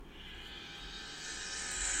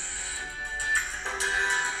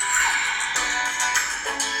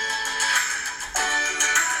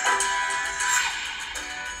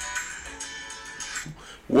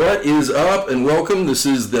What is up, and welcome. This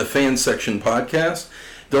is the Fan Section Podcast.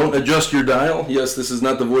 Don't adjust your dial. Yes, this is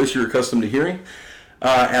not the voice you're accustomed to hearing.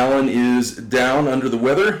 Alan is down under the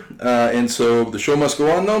weather, and so the show must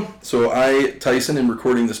go on, though. So I, Tyson, am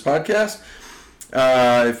recording this podcast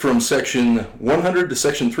from Section 100 to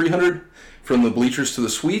Section 300, from the bleachers to the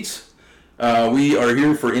suites. We are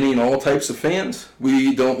here for any and all types of fans.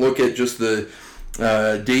 We don't look at just the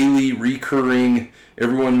daily, recurring,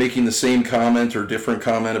 everyone making the same comment or different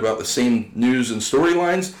comment about the same news and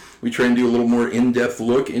storylines. We try and do a little more in-depth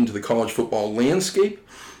look into the college football landscape.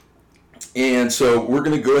 And so we're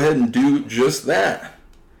going to go ahead and do just that.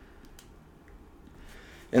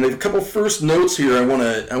 And a couple first notes here I want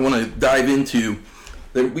to dive into.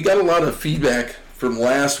 That we got a lot of feedback from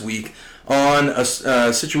last week on a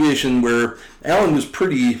situation where Alan was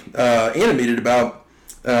pretty animated about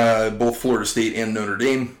both Florida State and Notre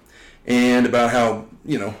Dame, and about how,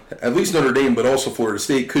 at least Notre Dame, but also Florida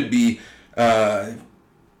State could be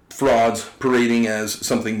frauds parading as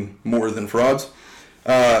something more than frauds.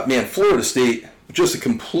 Florida State, just a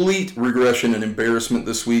complete regression and embarrassment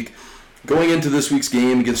this week. Going into this week's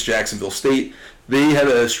game against Jacksonville State, they had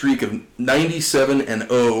a streak of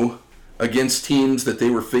 97-0 against teams that they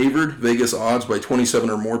were favored, Vegas odds, by 27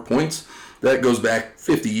 or more points. That goes back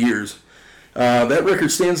 50 years. That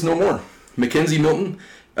record stands no more. Mackenzie Milton,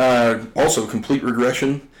 also complete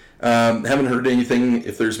regression. Haven't heard anything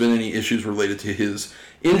if there's been any issues related to his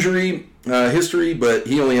injury history, but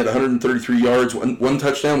he only had 133 yards, one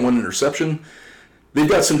touchdown, one interception. They've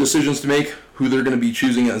got some decisions to make, who they're going to be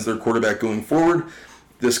choosing as their quarterback going forward.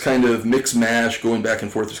 This kind of mix mash going back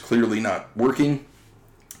and forth is clearly not working.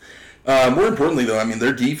 More importantly, though,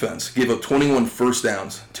 their defense gave up 21 first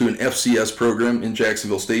downs to an FCS program in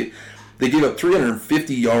Jacksonville State. They gave up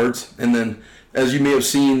 350 yards, and then, as you may have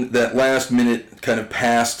seen, that last-minute kind of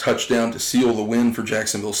pass touchdown to seal the win for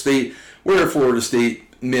Jacksonville State, where Florida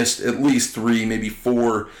State missed at least 3, maybe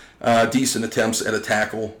 4 decent attempts at a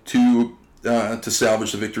tackle to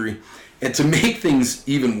salvage the victory. And to make things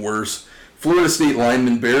even worse, Florida State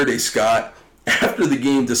lineman Barrett Scott, after the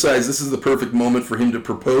game, decides this is the perfect moment for him to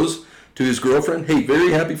propose to his girlfriend. Hey,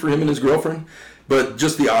 very happy for him and his girlfriend, but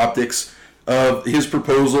just the optics of his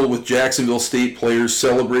proposal with Jacksonville State players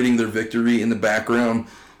celebrating their victory in the background,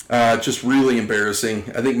 just really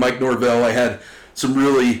embarrassing. I think Mike Norvell, I had some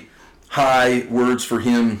really high words for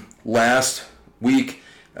him last week,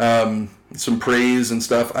 some praise and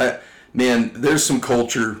stuff. There's some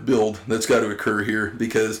culture build that's got to occur here,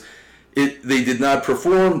 because they did not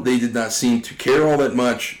perform, they did not seem to care all that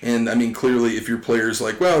much, and clearly if your player's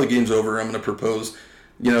like, well, the game's over, I'm going to propose,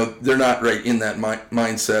 they're not right in that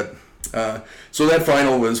mindset. So that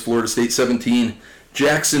final was Florida State 17,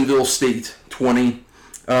 Jacksonville State 20.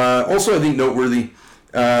 Also, I think noteworthy,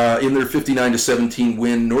 in their 59-17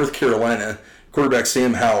 win, North Carolina quarterback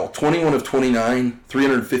Sam Howell, 21 of 29,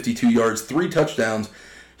 352 yards, 3 touchdowns.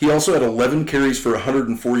 He also had 11 carries for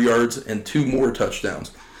 104 yards and 2 more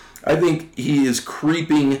touchdowns. I think he is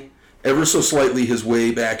creeping ever so slightly his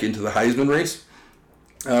way back into the Heisman race.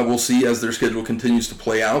 We'll see as their schedule continues to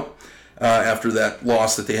play out after that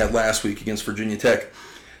loss that they had last week against Virginia Tech.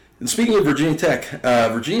 And speaking of Virginia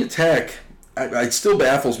Tech, it still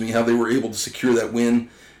baffles me how they were able to secure that win.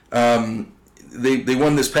 They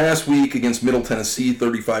won this past week against Middle Tennessee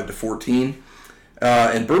 35-14.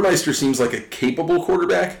 And Burmeister seems like a capable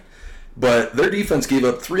quarterback, but their defense gave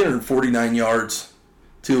up 349 yards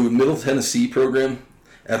to a Middle Tennessee program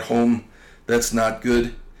at home. That's not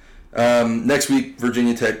good. Next week,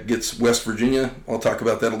 Virginia Tech gets West Virginia. I'll talk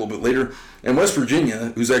about that a little bit later. And West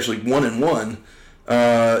Virginia, who's actually 1-1,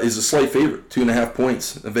 is a slight favorite, 2.5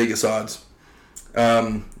 points of Vegas odds.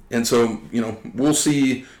 And so, we'll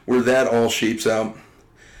see where that all shapes out.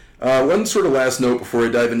 One sort of last note before I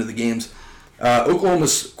dive into the games.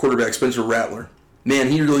 Oklahoma's quarterback, Spencer Rattler.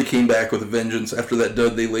 Man, he really came back with a vengeance after that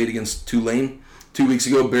dud they laid against Tulane 2 weeks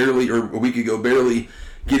ago, a week ago, barely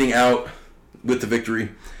getting out with the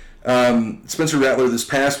victory. Spencer Rattler this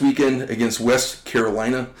past weekend against West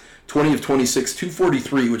Carolina, 20 of 26,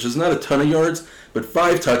 243, which is not a ton of yards, but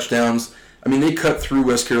 5 touchdowns. They cut through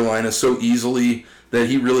West Carolina so easily that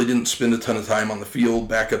he really didn't spend a ton of time on the field.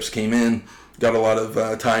 Backups came in, got a lot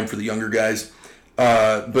of time for the younger guys.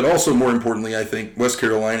 But also, more importantly, I think West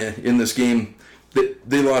Carolina in this game,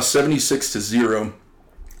 they lost 76-0.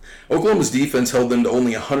 Oklahoma's defense held them to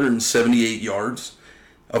only 178 yards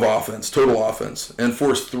of offense, total offense, and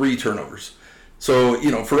forced 3 turnovers. So,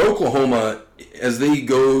 for Oklahoma, as they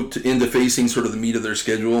go into facing sort of the meat of their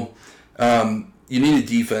schedule, you need a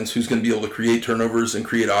defense who's going to be able to create turnovers and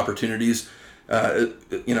create opportunities. And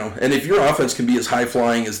if your offense can be as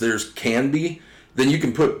high-flying as theirs can be, then you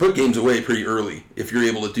can put games away pretty early if you're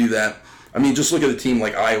able to do that. I mean, just look at a team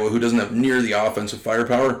like Iowa, who doesn't have near the offensive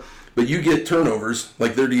firepower, but you get turnovers,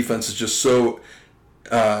 like their defense is just so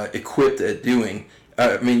equipped at doing.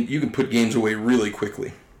 I mean, you can put games away really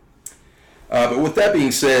quickly. But with that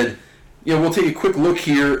being said, we'll take a quick look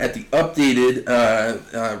here at the updated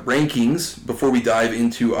rankings before we dive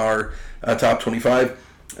into our top 25.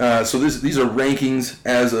 So these are rankings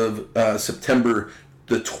as of September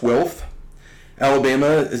the 12th.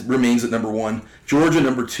 Alabama remains at number 1. Georgia,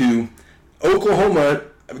 number 2. Oklahoma,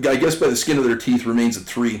 I guess by the skin of their teeth, remains at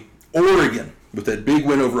 3. Oregon, with that big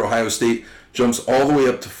win over Ohio State, jumps all the way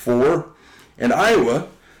up to 4. And Iowa,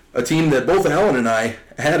 a team that both Alan and I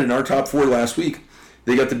had in our top 4 last week,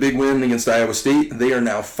 they got the big win against Iowa State. They are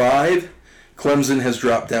now 5. Clemson has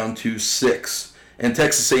dropped down to 6. And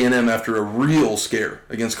Texas A&M, after a real scare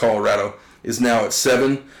against Colorado, is now at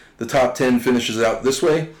 7. The top 10 finishes out this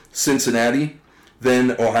way. Cincinnati,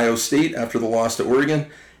 then Ohio State after the loss to Oregon,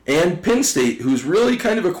 and Penn State, who's really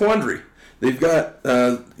kind of a quandary. They've got,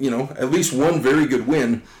 at least one very good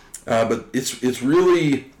win, but it's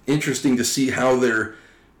really interesting to see how they're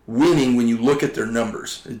winning when you look at their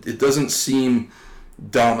numbers. It doesn't seem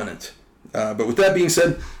dominant. But with that being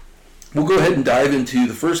said, we'll go ahead and dive into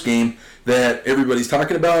the first game that everybody's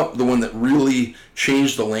talking about, the one that really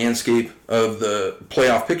changed the landscape of the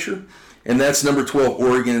playoff picture, and that's number 12,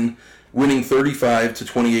 Oregon, winning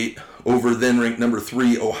 35-28 over then-ranked number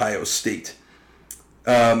 3, Ohio State.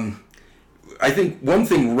 I think one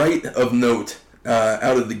thing right of note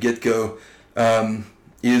out of the get-go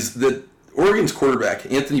is that Oregon's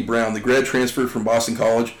quarterback, Anthony Brown, the grad transfer from Boston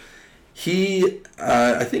College,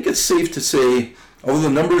 I think it's safe to say, although the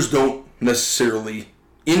numbers don't necessarily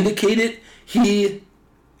indicate it, he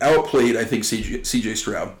outplayed, I think, C.J.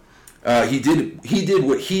 Stroud. He did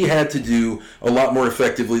what he had to do a lot more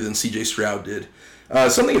effectively than C.J. Stroud did.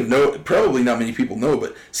 Something of note, probably not many people know,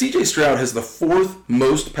 but C.J. Stroud has the 4th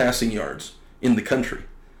most passing yards in the country.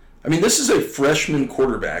 I mean, this is a freshman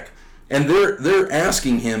quarterback, and they're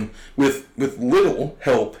asking him with little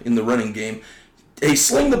help in the running game, hey,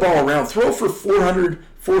 sling the ball around, throw for 400,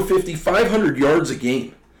 450, 500 yards a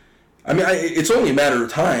game. I mean, it's only a matter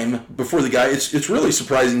of time before the guy. It's really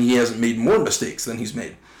surprising he hasn't made more mistakes than he's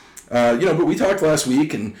made. But we talked last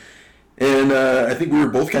week, and I think we were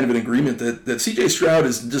both kind of in agreement that C.J. Stroud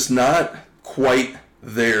is just not quite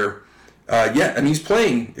there yet. I mean, he's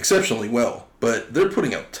playing exceptionally well, but they're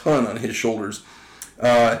putting a ton on his shoulders.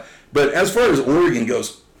 But as far as Oregon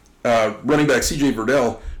goes, running back C.J.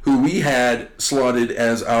 Verdell, who we had slotted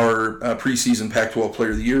as our preseason Pac-12 Player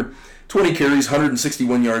of the Year, 20 carries,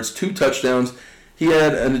 161 yards, 2 touchdowns. He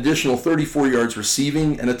had an additional 34 yards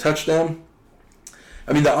receiving and a touchdown.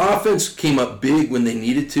 I mean, the offense came up big when they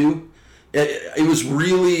needed to. It was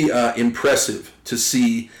really impressive to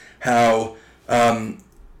see how,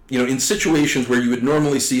 in situations where you would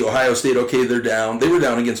normally see Ohio State, okay, they're down. They were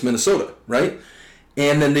down against Minnesota, right?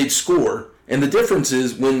 And then they'd score. And the difference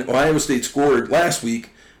is when Ohio State scored last week,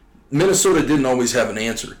 Minnesota didn't always have an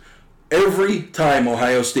answer. Every time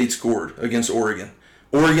Ohio State scored against Oregon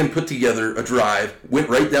put together a drive, went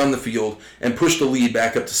right down the field, and pushed the lead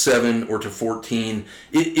back up to 7 or to 14.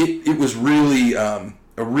 It was really a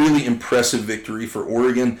really impressive victory for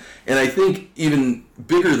Oregon. And I think even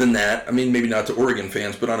bigger than that, I mean, maybe not to Oregon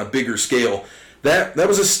fans, but on a bigger scale, that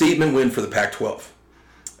was a statement win for the Pac-12.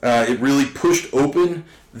 It really pushed open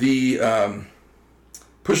the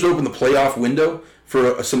playoff window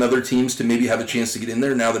for some other teams to maybe have a chance to get in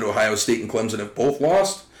there now that Ohio State and Clemson have both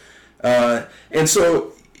lost. And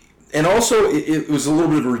also it was a little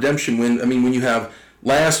bit of a redemption win. I mean, when you have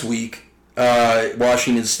last week,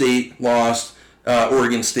 Washington State lost,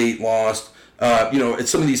 Oregon State lost, at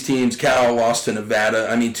some of these teams, Cal lost to Nevada.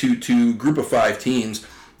 I mean, to group of 5 teams,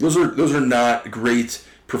 those are not great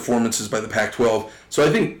performances by the Pac-12. So I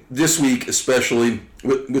think this week, especially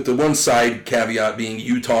with the one side caveat being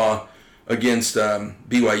Utah against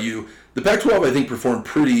BYU, the Pac-12 I think performed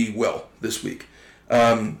pretty well this week.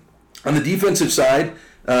 On the defensive side,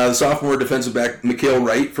 the sophomore defensive back Mikael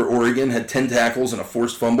Wright for Oregon had 10 tackles and a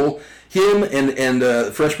forced fumble. Him and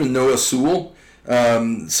freshman Noah Sewell,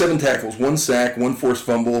 7 tackles, 1 sack, 1 forced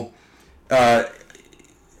fumble.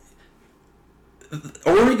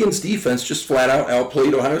 Oregon's defense just flat out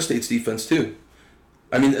outplayed Ohio State's defense too.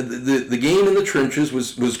 I mean, the game in the trenches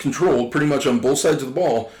was controlled pretty much on both sides of the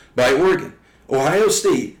ball by Oregon. Ohio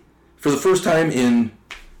State, for the first time in,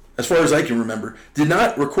 as far as I can remember, did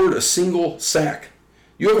not record a single sack.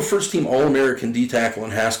 You have a first-team All-American D tackle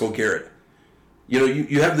in Haskell Garrett.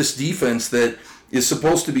 You have this defense that is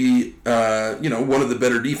supposed to be, one of the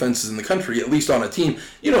better defenses in the country, at least on a team.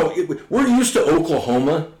 We're used to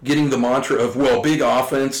Oklahoma getting the mantra of, well, big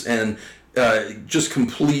offense and just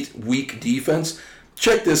complete weak defense.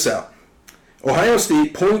 Check this out. Ohio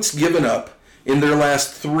State, points given up in their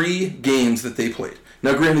last 3 games that they played.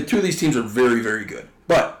 Now, granted, 2 of these teams are very, very good.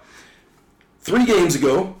 But 3 games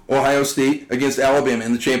ago, Ohio State against Alabama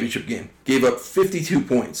in the championship game gave up 52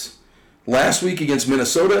 points. Last week against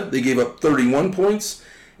Minnesota, they gave up 31 points.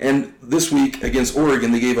 And this week against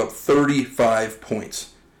Oregon, they gave up 35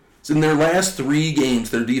 points. So in their last 3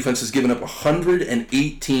 games, their defense has given up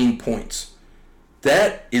 118 points.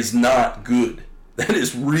 That is not good. That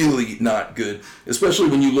is really not good, especially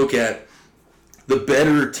when you look at the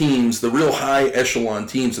better teams, the real high echelon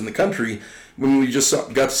teams in the country. When we just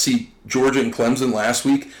got to see Georgia and Clemson last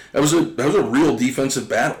week, that was a real defensive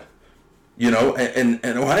battle, and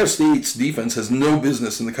Ohio State's defense has no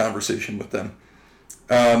business in the conversation with them.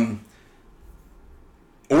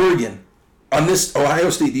 Oregon, on this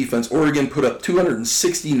Ohio State defense, Oregon put up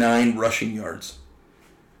 269 rushing yards.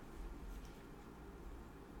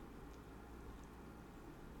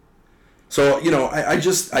 So, I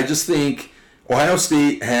just think Ohio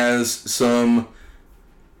State has some,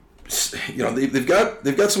 they've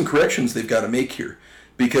got some corrections they've got to make here,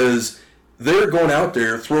 because they're going out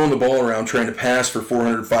there throwing the ball around trying to pass for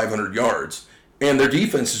 400, 500 yards, and their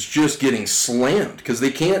defense is just getting slammed because they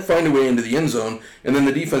can't find a way into the end zone, and then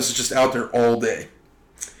the defense is just out there all day.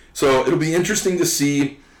 So it'll be interesting to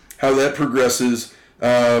see how that progresses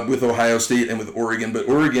with Ohio State and with Oregon. But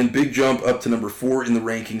Oregon, big jump up to number 4 in the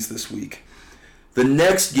rankings this week. The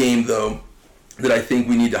next game, though, that I think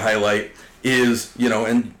we need to highlight is, you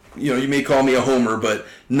may call me a homer, but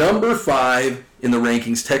number 5 in the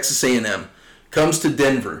rankings, Texas A&M, comes to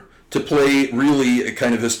Denver to play really a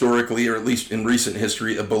kind of historically, or at least in recent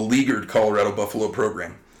history, a beleaguered Colorado Buffalo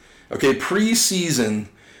program. Okay, preseason,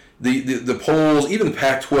 the polls, even the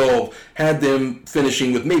Pac-12, had them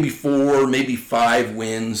finishing with maybe 4, maybe 5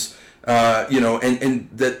 wins, and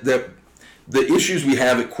that the issues we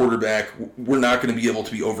have at quarterback, we're not going to be able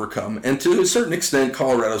to be overcome. And to a certain extent,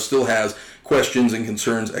 Colorado still has questions and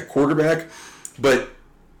concerns at quarterback. But,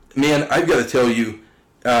 man, I've got to tell you,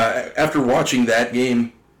 after watching that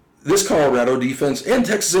game, this Colorado defense, and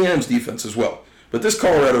Texas A&M's defense as well, but this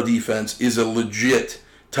Colorado defense is a legit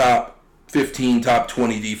top 15, top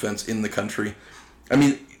 20 defense in the country. I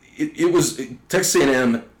mean, it was Texas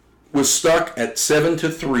A&M was stuck at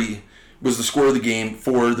 7-3 was the score of the game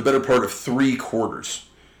for the better part of 3 quarters.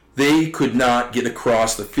 They could not get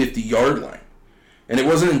across the 50-yard line. And it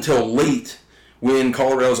wasn't until late when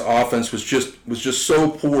Colorado's offense was just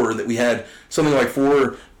so poor that we had something like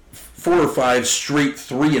four or 5 straight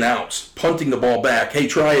 3-and-outs, punting the ball back. Hey,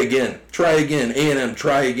 try again, A&M,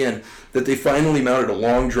 try again. That they finally mounted a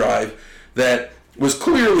long drive that was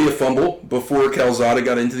clearly a fumble before Calzada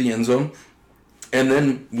got into the end zone. And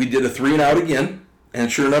then we did a 3-and-out again. And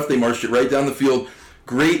sure enough, they marched it right down the field.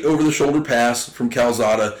 Great over-the-shoulder pass from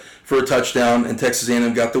Calzada for a touchdown, and Texas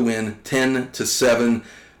A&M got the win, 10-7.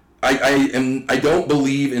 I don't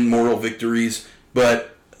believe in moral victories,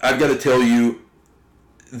 but I've got to tell you,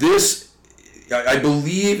 I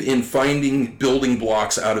believe in finding building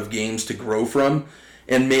blocks out of games to grow from.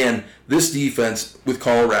 And man, this defense with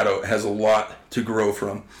Colorado has a lot to grow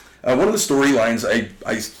from. One of the storylines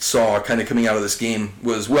I saw kind of coming out of this game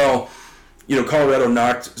was, Colorado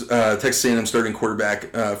knocked Texas A&M starting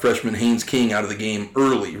quarterback, freshman Haynes King, out of the game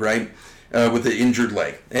early, right, with an injured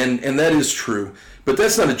leg. And that is true. But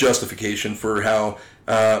that's not a justification for how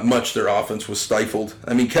much their offense was stifled.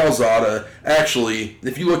 I mean, Calzada, actually,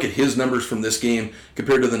 if you look at his numbers from this game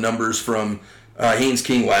compared to the numbers from Haynes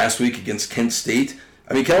King last week against Kent State,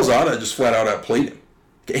 I mean, Calzada just flat out outplayed him.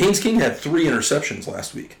 Haynes King had 3 interceptions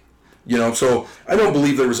last week. So I don't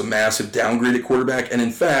believe there was a massive downgrade at quarterback. And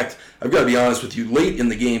in fact, I've got to be honest with you, late in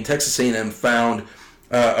the game, Texas A&M found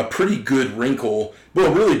a pretty good wrinkle.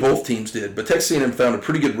 Well, really both teams did, but Texas A&M found a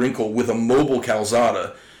pretty good wrinkle with a mobile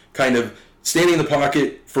Calzada, kind of standing in the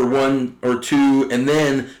pocket for 1 or 2, and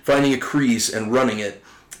then finding a crease and running it.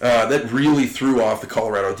 That really threw off the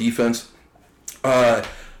Colorado defense. But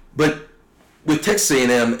with Texas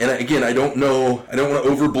A&M, and again, I don't want to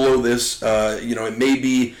overblow this. It may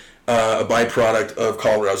be a byproduct of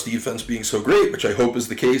Colorado's defense being so great, which I hope is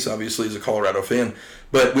the case, obviously, as a Colorado fan.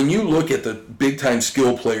 But when you look at the big-time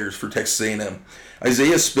skill players for Texas A&M,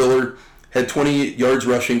 Isaiah Spiller had 20 yards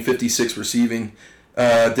rushing, 56 receiving.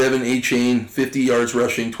 Devin A-Chain, 50 yards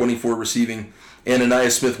rushing, 24 receiving. And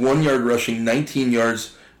Anaya Smith, 1 yard rushing, 19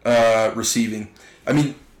 yards receiving. I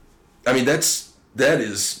mean that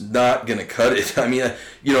is not going to cut it. I mean,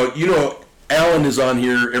 Alan is on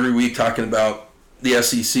here every week talking about the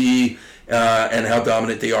SEC and how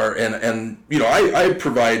dominant they are, and I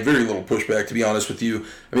provide very little pushback, to be honest with you.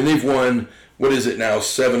 I mean, they've won, what is it now,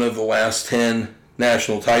 7 of the last 10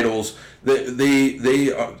 national titles. Their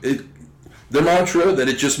mantra that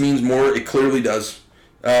it just means more, it clearly does.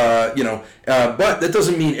 But that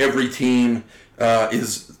doesn't mean every team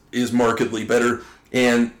is markedly better.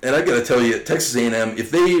 And I got to tell you, Texas A&M,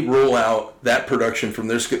 if they roll out that production from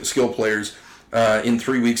their skill players in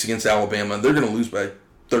 3 weeks against Alabama, they're going to lose by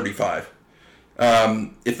 35.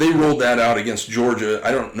 If they rolled that out against Georgia,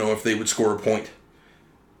 I don't know if they would score a point.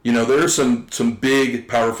 There are some big,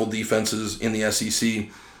 powerful defenses in the SEC,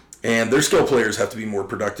 and their skill players have to be more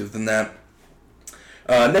productive than that.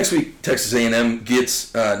 Next week, Texas A&M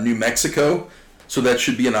gets New Mexico, so that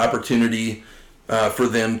should be an opportunity for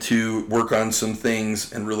them to work on some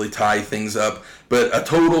things and really tie things up. But a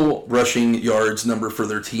total rushing yards number for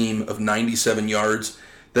their team of 97 yards,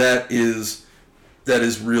 that is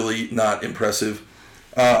really not impressive.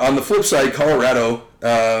 On the flip side, Colorado,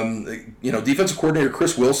 defensive coordinator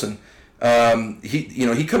Chris Wilson,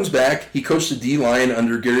 he comes back. He coached the D-line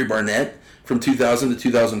under Gary Barnett from 2000 to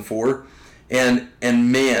 2004, and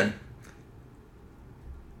man,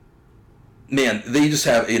 they just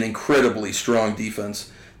have an incredibly strong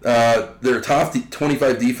defense. They're a top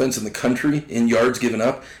 25 defense in the country in yards given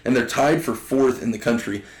up, and they're tied for 4th in the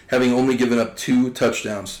country, having only given up 2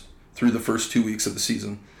 touchdowns through the first 2 weeks of the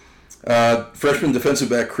season. Freshman defensive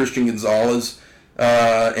back Christian Gonzalez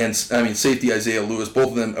and safety Isaiah Lewis, both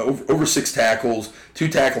of them over 6 tackles, 2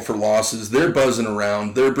 tackle for losses. They're buzzing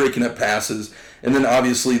around. They're breaking up passes. And then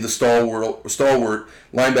obviously the stalwart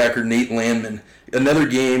linebacker Nate Landman. Another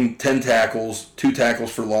game, 10 tackles, 2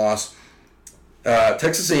 tackles for loss.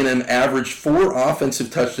 Texas A&M averaged 4 offensive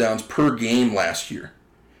touchdowns per game last year.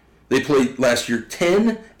 They played last year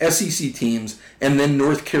 10 SEC teams and then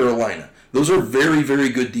North Carolina. Those are very, very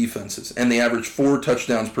good defenses, and they averaged 4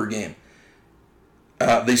 touchdowns per game.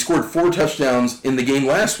 They scored 4 touchdowns in the game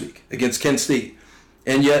last week against Kent State,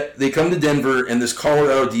 and yet they come to Denver, and this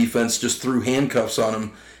Colorado defense just threw handcuffs on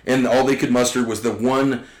them, and all they could muster was the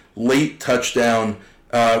one late touchdown,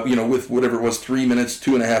 with whatever it was, 3 minutes,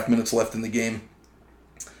 2.5 minutes left in the game.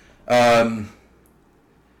 I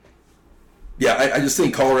just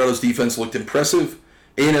think Colorado's defense looked impressive.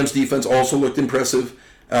 A&M's defense also looked impressive.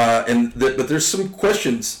 But there's some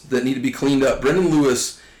questions that need to be cleaned up. Brendan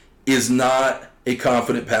Lewis is not a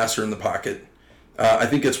confident passer in the pocket. I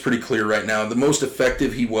think it's pretty clear right now. The most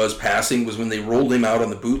effective he was passing was when they rolled him out on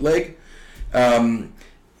the bootleg. And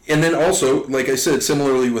then also, like I said,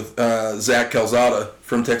 similarly with Zach Calzada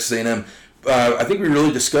from Texas A&M, I think we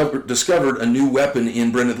really discovered a new weapon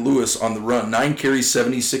in Brendan Lewis on the run. 9 carries,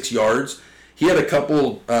 76 yards. He had a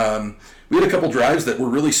couple. We had a couple drives that were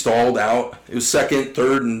really stalled out. It was second,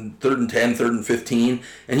 third and 10, third and 15,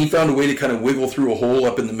 and he found a way to kind of wiggle through a hole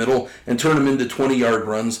up in the middle and turn them into 20-yard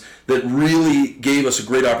runs that really gave us a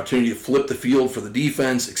great opportunity to flip the field for the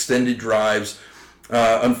defense, extended drives.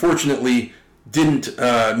 Unfortunately, didn't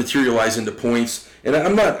materialize into points. And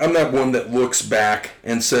I'm not one that looks back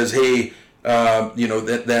and says, hey,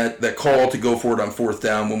 that call to go for it on 4th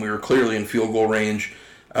down when we were clearly in field goal range,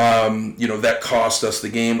 that cost us the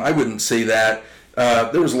game. I wouldn't say that.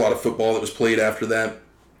 There was a lot of football that was played after that.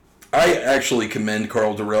 I actually commend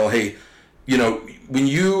Carl Durrell. Hey, when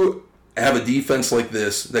you have a defense like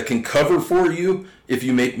this that can cover for you if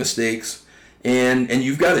you make mistakes, and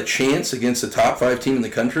you've got a chance against a top 5 team in the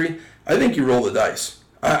country, I think you roll the dice.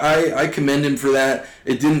 I commend him for that.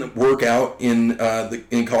 It didn't work out in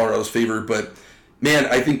Colorado's favor, but man,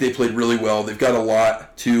 I think they played really well. They've got a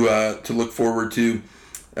lot to look forward to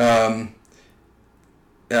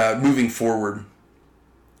moving forward.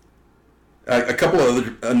 A couple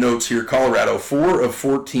of other notes here. Colorado, 4 of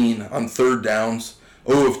 14 on 3rd downs,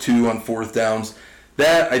 0 of 2 on 4th downs.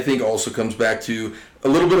 That, I think, also comes back to a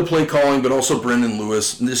little bit of play calling, but also Brendan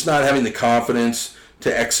Lewis, just not having the confidence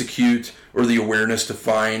to execute or the awareness to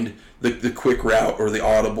find the quick route or the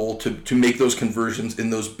audible to make those conversions in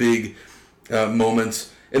those big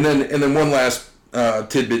moments. And then one last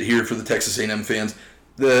tidbit here for the Texas A&M fans.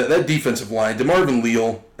 That defensive line, DeMarvin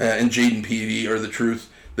Leal and Jaden Peavy are the truth.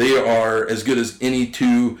 They are as good as any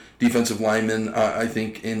 2 defensive linemen, I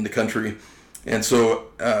think, in the country. And so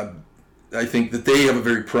I think that they have a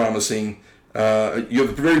very promising you have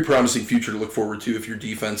a very promising future to look forward to if your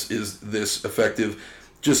defense is this effective.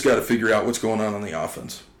 Just got to figure out what's going on the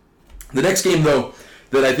offense. The next game, though,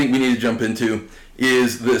 that I think we need to jump into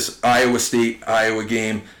is this Iowa State-Iowa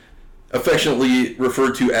game, affectionately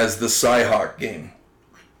referred to as the Cyhawk game.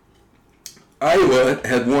 Iowa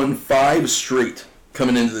had won 5 straight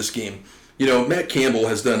coming into this game. Matt Campbell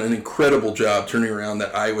has done an incredible job turning around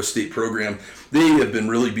that Iowa State program. They have been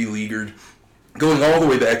really beleaguered, going all the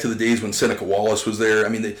way back to the days when Seneca Wallace was there. I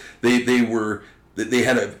mean, they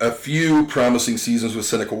had a few promising seasons with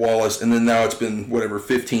Seneca Wallace, and then now it's been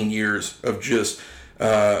 15 years of just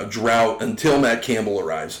drought until Matt Campbell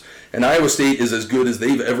arrives. And Iowa State is as good as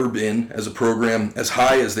they've ever been as a program, as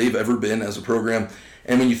high as they've ever been as a program.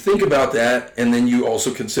 And when you think about that, and then you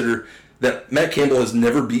also consider that Matt Campbell has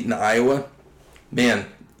never beaten Iowa, man,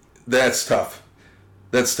 that's tough.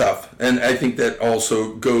 That's tough. And I think that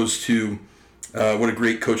also goes to what a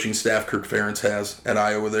great coaching staff Kirk Ferentz has at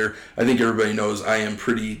Iowa there. I think everybody knows I am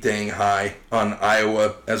pretty dang high on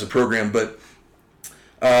Iowa as a program. But,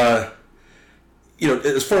 as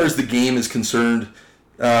far as the game is concerned,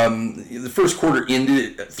 the first quarter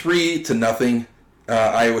ended 3-0.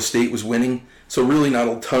 Iowa State was winning. So really not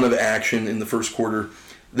a ton of action in the first quarter.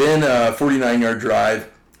 Then a 49-yard drive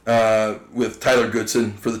with Tyler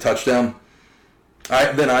Goodson for the touchdown.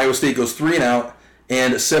 Then Iowa State goes 3-and-out,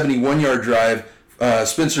 and a 71-yard drive.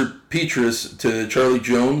 Spencer Petras to Charlie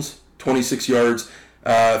Jones, 26 yards,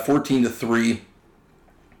 14-3.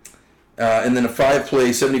 And then a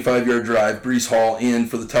 5-play, 75-yard drive. Breece Hall in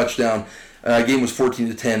for the touchdown. Game was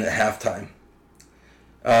 14-10 at halftime.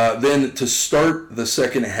 Then to start the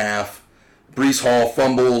second half, Breece Hall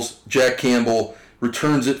fumbles, Jack Campbell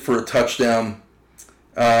returns it for a touchdown,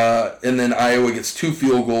 and then Iowa gets 2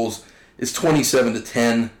 field goals. It's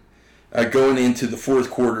 27-10 going into the fourth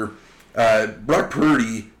quarter. Brock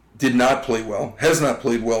Purdy did not play well, has not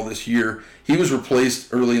played well this year. He was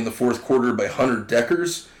replaced early in the fourth quarter by Hunter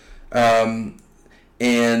Deckers, who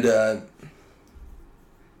had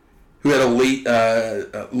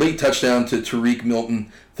a late touchdown to Tariq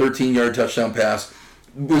Milton, 13-yard touchdown pass.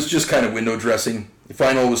 Was just kind of window dressing. The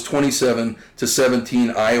final was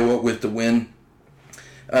 27-17, Iowa with the win.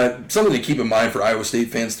 Something to keep in mind for Iowa State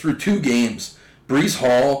fans, through 2 games, Breece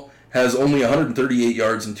Hall has only 138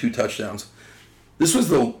 yards and 2 touchdowns. This was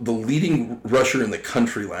the leading rusher in the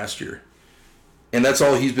country last year. And that's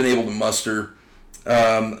all he's been able to muster.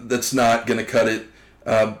 That's not going to cut it.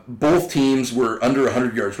 Both teams were under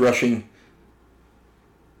 100 yards rushing.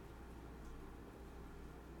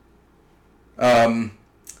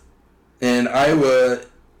 And Iowa,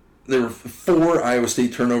 there were 4 Iowa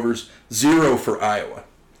State turnovers, 0 for Iowa.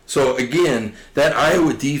 So again, that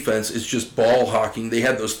Iowa defense is just ball hawking. They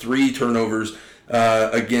had those 3 turnovers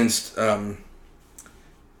against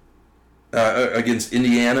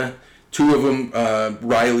Indiana. 2 of them,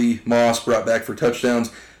 Riley Moss brought back for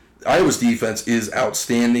touchdowns. Iowa's defense is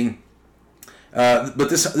outstanding. But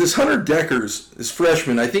this Hunter Deckers, this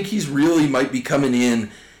freshman, I think he's really might be coming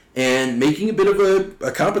in and making a bit of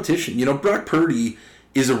a competition. Brock Purdy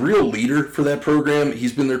is a real leader for that program.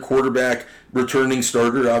 He's been their quarterback, returning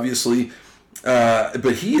starter, obviously.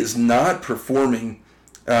 But he is not performing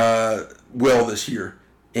well this year.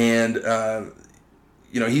 And,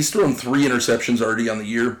 he's thrown 3 interceptions already on the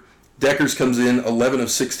year. Deckers comes in 11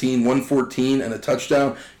 of 16, 114, and a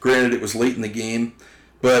touchdown. Granted, it was late in the game.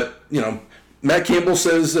 But, Matt Campbell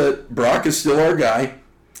says that Brock is still our guy.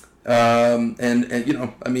 I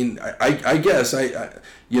guess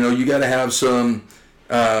you got to have some,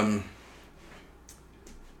 a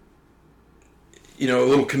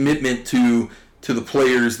little commitment to the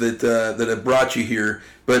players that have brought you here.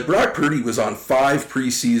 But Brock Purdy was on 5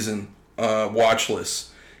 preseason watch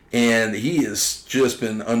lists, and he has just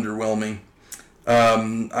been underwhelming.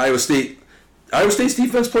 Iowa State's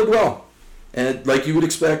defense played well, and like you would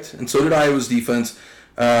expect, and so did Iowa's defense.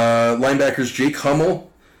 Linebackers Jake Hummel,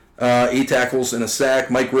 8 tackles and a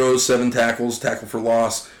sack. Mike Rose, 7 tackles, tackle for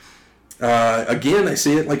loss. Again, I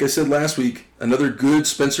say it like I said last week, another good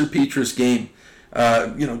Spencer Petras game.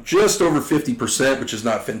 Just over 50%, which is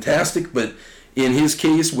not fantastic, but in his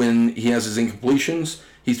case, when he has his incompletions,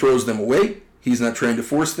 he throws them away. He's not trying to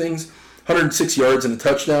force things. 106 yards and a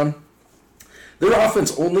touchdown. Their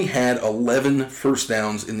offense only had 11 first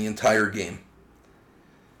downs in the entire game.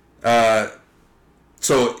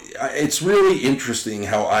 So it's really interesting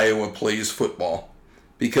how Iowa plays football,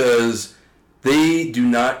 because they do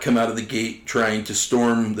not come out of the gate trying to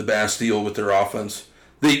storm the Bastille with their offense.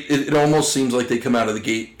 It almost seems like they come out of the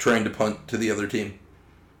gate trying to punt to the other team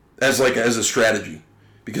as a strategy,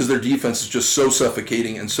 because their defense is just so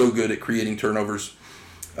suffocating and so good at creating turnovers.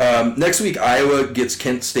 Next week, Iowa gets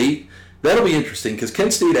Kent State. That'll be interesting, because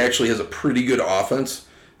Kent State actually has a pretty good offense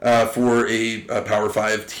for a Power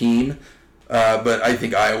 5 team. But I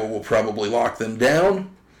think Iowa will probably lock them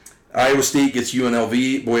down. Iowa State gets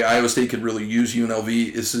UNLV. Boy, Iowa State could really use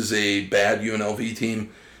UNLV. This is a bad UNLV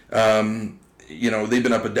team. They've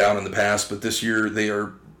been up and down in the past, but this year they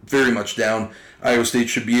are very much down. Iowa State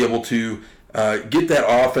should be able to get that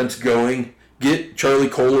offense going, get Charlie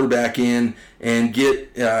Kohler back in, and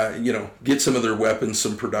get some of their weapons,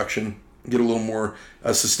 some production, get a little more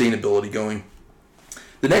sustainability going.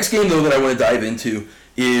 The next game, though, that I want to dive into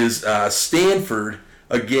is Stanford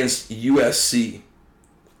against USC.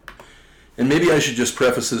 And maybe I should just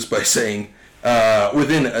preface this by saying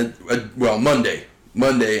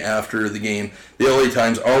Monday after the game, the LA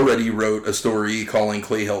Times already wrote a story calling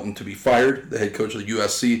Clay Helton to be fired, the head coach of the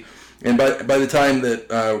USC. And by the time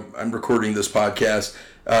that I'm recording this podcast,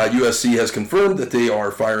 USC has confirmed that they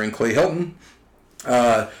are firing Clay Helton.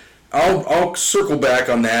 I'll circle back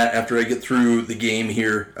on that after I get through the game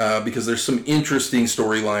here because there's some interesting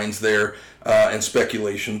storylines there and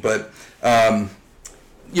speculation. But, I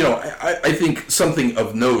think something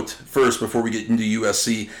of note first before we get into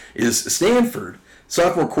USC is Stanford.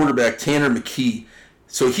 Sophomore quarterback Tanner McKee.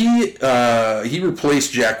 So he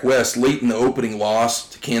replaced Jack West late in the opening loss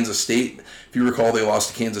to Kansas State. If you recall, they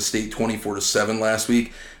lost to Kansas State 24-7 last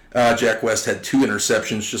week. Jack West had 2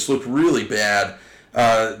 interceptions, just looked really bad.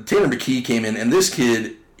 Tanner McKee came in, and this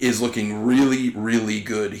kid is looking really, really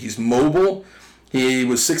good. He's mobile. He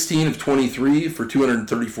was 16 of 23 for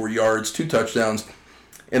 234 yards, 2 touchdowns,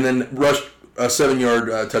 and then rushed a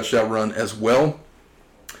 7-yard touchdown run as well.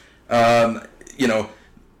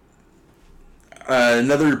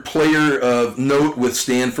 Another player of note with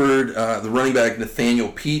Stanford, the running back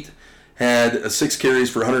Nathaniel Pete, had 6 carries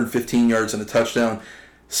for 115 yards and a touchdown.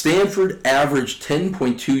 Stanford averaged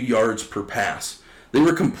 10.2 yards per pass. They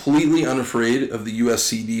were completely unafraid of the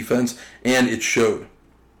USC defense, and it showed.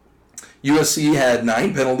 USC had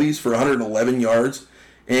 9 penalties for 111 yards,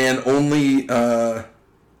 and the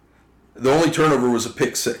only turnover was a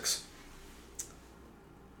pick 6.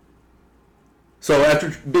 So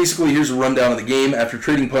here's a rundown of the game. After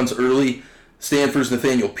trading punts early, Stanford's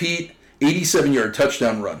Nathaniel Pete, 87-yard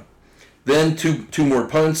touchdown run. Then two more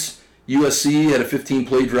punts. USC had a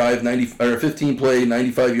 15-play drive,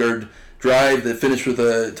 95-yard drive that finished with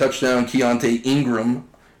a touchdown. Keontae Ingram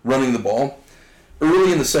running the ball.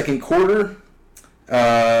 Early in the second quarter,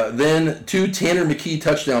 then 2 Tanner McKee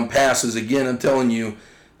touchdown passes. Again, I'm telling you,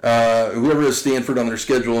 whoever has Stanford on their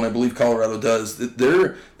schedule, and I believe Colorado does,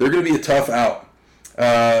 they're going to be a tough out.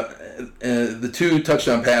 The 2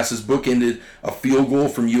 touchdown passes bookended a field goal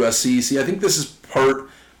from USC. See, I think this is part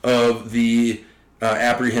of the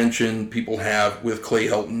apprehension people have with Clay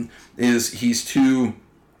Helton, is he's too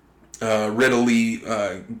readily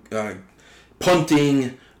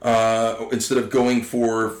punting instead of going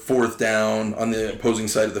for 4th down on the opposing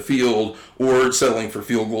side of the field, or settling for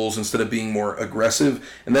field goals instead of being more aggressive.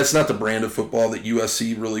 And that's not the brand of football that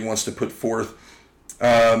USC really wants to put forth.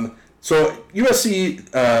 So USC,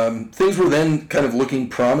 things were then kind of looking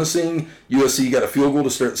promising. USC got a field goal to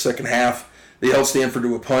start the second half. They held Stanford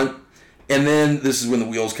to a punt. And then this is when the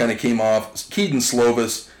wheels kind of came off. Keaton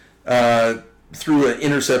Slovis threw an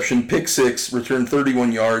interception, pick 6, returned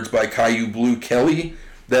 31 yards by Caillou Blue Kelly.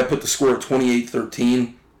 That put the score at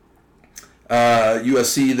 28-13.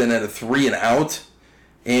 USC then had a 3-and-out,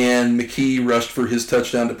 and McKee rushed for his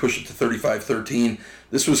touchdown to push it to 35-13.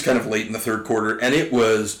 This was kind of late in the third quarter, and it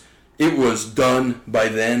was done by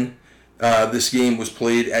then. This game was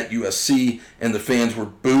played at USC, and the fans were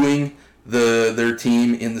booing their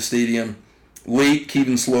team in the stadium. Late,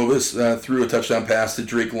 Keaton Slovis threw a touchdown pass to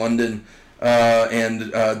Drake London,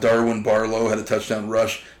 and Darwin Barlow had a touchdown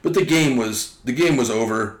rush. But the game was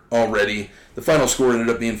over already. The final score ended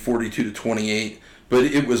up being 42-28, but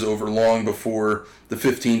it was over long before the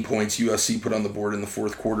 15 points USC put on the board in the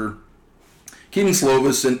fourth quarter. Keaton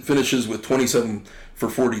Slovis finishes with 27 for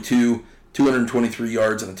 42, 223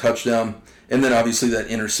 yards and a touchdown, and then obviously that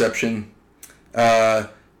interception.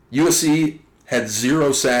 USC had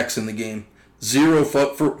 0 sacks in the game, 0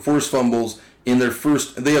 forced fumbles in their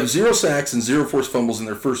first. They have 0 sacks and 0 forced fumbles in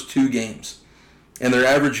their first 2 games, and they're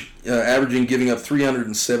averaging giving up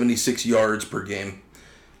 376 yards per game.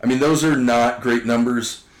 I mean, those are not great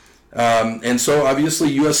numbers, and so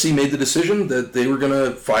obviously USC made the decision that they were going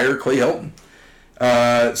to fire Clay Helton.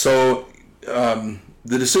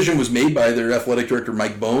 The decision was made by their athletic director,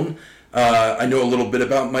 Mike Bone. I know a little bit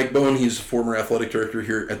about Mike Bone. He's a former athletic director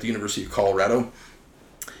here at the University of Colorado.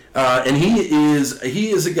 And he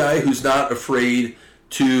is a guy who's not afraid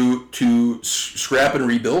to scrap and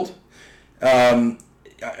rebuild. He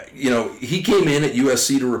came in at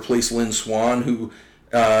USC to replace Lynn Swann, who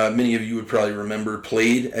many of you would probably remember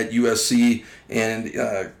played at USC, and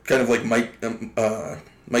kind of like Mike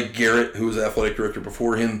Garrett, who was athletic director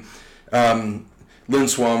before him. Lynn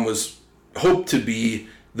Swann was hoped to be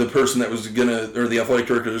the person that was the athletic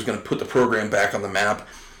director that was going to put the program back on the map.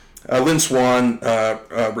 Lynn Swann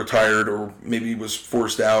retired, or maybe was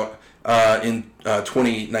forced out in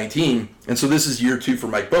 2019, and so this is year 2 for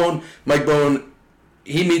Mike Bohn. Mike Bohn,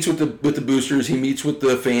 he meets with the boosters, he meets with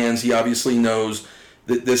the fans. He obviously knows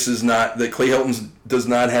that that Clay Helton does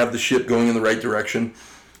not have the ship going in the right direction,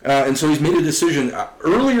 and so he's made a decision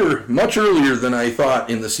much earlier than I thought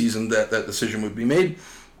in the season that decision would be made,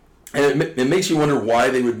 and it makes you wonder why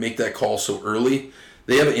they would make that call so early.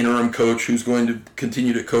 They have an interim coach who's going to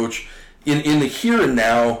continue to coach. In the here and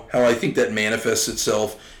now, how I think that manifests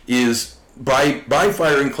itself is by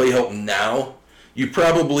firing Clay Helton now, you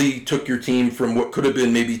probably took your team from what could have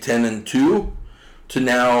been maybe 10-2 to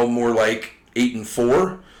now more like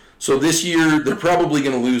 8-4. So this year, they're probably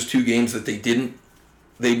going to lose 2 games that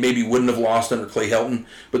they maybe wouldn't have lost under Clay Helton.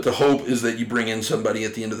 But the hope is that you bring in somebody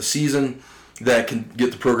at the end of the season that can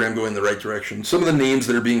get the program going in the right direction. Some of the names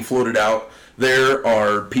that are being floated out there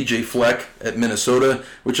are P.J. Fleck at Minnesota,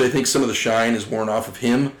 which I think some of the shine is worn off of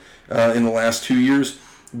him in the last 2 years.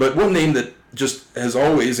 But one name that just has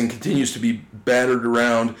always and continues to be battered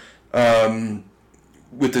around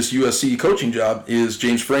with this USC coaching job is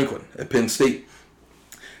James Franklin at Penn State.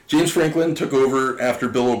 James Franklin took over after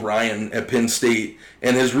Bill O'Brien at Penn State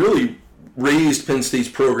and has really raised Penn State's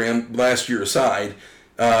program, last year aside,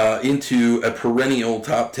 into a perennial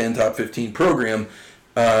top 10, top 15 program,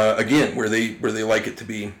 again, where they like it to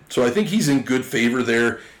be. So I think he's in good favor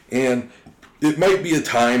there, and it might be a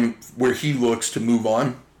time where he looks to move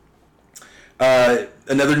on.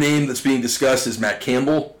 Another name that's being discussed is Matt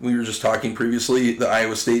Campbell. We were just talking previously, the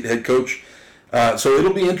Iowa State head coach. So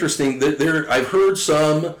it'll be interesting. I've heard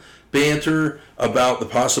some banter about the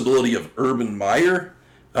possibility of Urban Meyer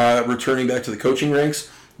returning back to the coaching ranks,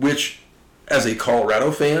 which, as a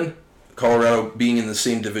Colorado fan, Colorado being in the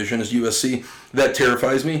same division as USC, that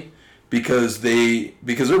terrifies me because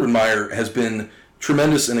Urban Meyer has been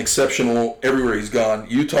tremendous and exceptional everywhere he's gone.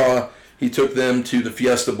 Utah, he took them to the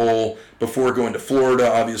Fiesta Bowl before going to Florida,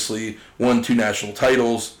 obviously won 2 national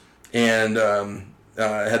titles, and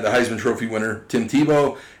had the Heisman Trophy winner, Tim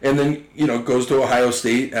Tebow, and then, goes to Ohio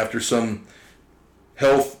State after some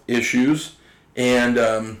health issues and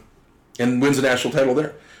wins a national title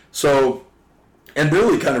there. So, and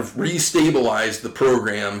really kind of restabilized the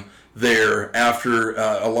program there after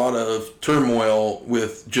a lot of turmoil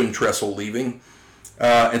with Jim Tressel leaving.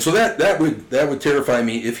 And so that would terrify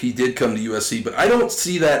me if he did come to USC, but I don't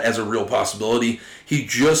see that as a real possibility. He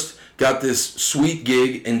just got this sweet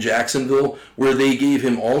gig in Jacksonville where they gave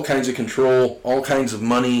him all kinds of control, all kinds of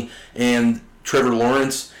money, and Trevor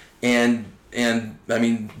Lawrence, and I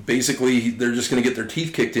mean, basically they're just going to get their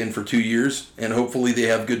teeth kicked in for 2 years, and hopefully they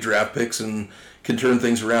have good draft picks and can turn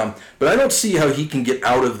things around. But I don't see how he can get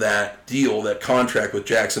out of that deal, that contract with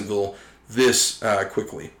Jacksonville, this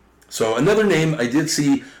quickly. So another name I did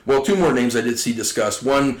see, 2 more names I did see discussed.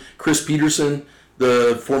 One, Chris Peterson,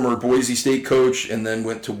 the former Boise State coach, and then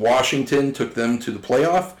went to Washington, took them to the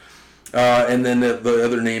playoff. And then the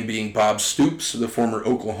other name being Bob Stoops, the former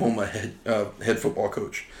Oklahoma head football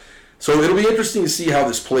coach. So it'll be interesting to see how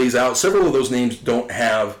this plays out. Several of those names don't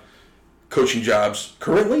have coaching jobs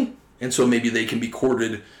currently, and so maybe they can be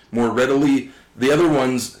courted more readily. The other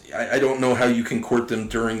ones, I don't know how you can court them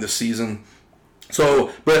during the season.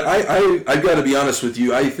 So, but I've got to be honest with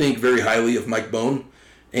you. I think very highly of Mike Bohn,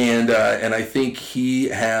 and I think he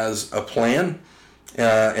has a plan,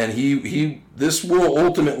 and this will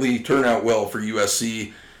ultimately turn out well for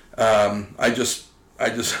USC. I just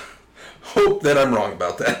hope that I'm wrong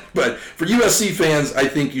about that. But for USC fans, I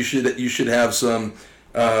think you should have some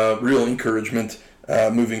real encouragement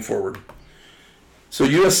moving forward. So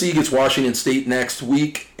USC gets Washington State next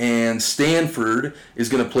week, and Stanford is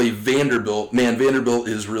going to play Vanderbilt. Man, Vanderbilt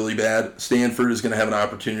is really bad. Stanford is going to have an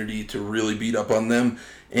opportunity to really beat up on them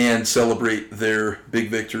and celebrate their big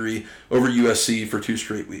victory over USC for 2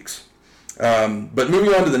 straight weeks. But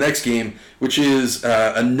moving on to the next game, which is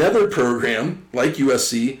another program like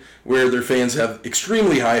USC where their fans have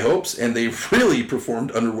extremely high hopes, and they've really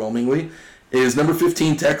performed underwhelmingly, is number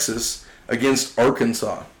 15 Texas against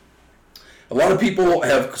Arkansas. A lot of people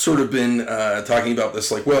have sort of been talking about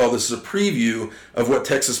this like, well, this is a preview of what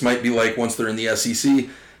Texas might be like once they're in the SEC.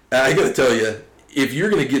 I got to tell you, if you're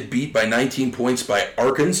going to get beat by 19 points by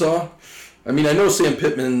Arkansas, I mean, I know Sam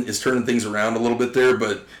Pittman is turning things around a little bit there,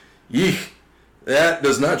 but that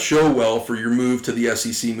does not show well for your move to the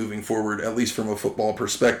SEC moving forward, at least from a football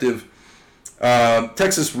perspective.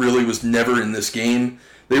 Texas really was never in this game.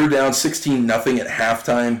 They were down 16-0 at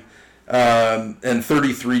halftime. And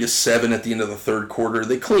 33-7 at the end of the third quarter.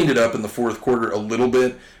 They cleaned it up in the fourth quarter a little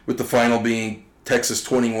bit, with the final being Texas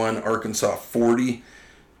 21, Arkansas 40.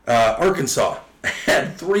 Arkansas,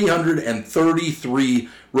 had 333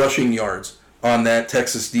 rushing yards on that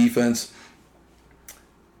Texas defense.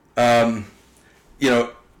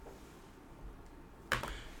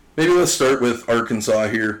 Maybe let's start with Arkansas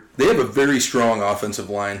here. They have a very strong offensive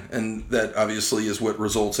line, and that obviously is what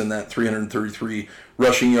results in that 333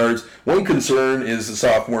 rushing yards. One concern is the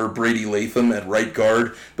sophomore Brady Latham at right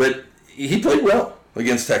guard, but he played well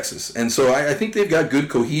against Texas, and so I think they've got good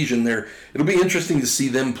cohesion there. It'll be interesting to see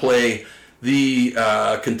them play the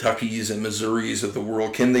Kentuckys and Missouris of the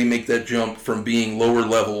world. Can they make that jump from being lower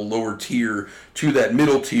level, lower tier, to that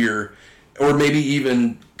middle tier, or maybe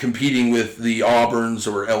even competing with the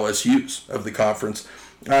Auburns or LSUs of the conference?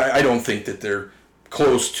 I don't think that they're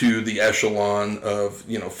close to the echelon of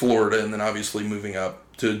Florida, and then obviously moving up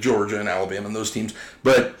to Georgia and Alabama and those teams.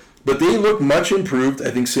 But they look much improved. I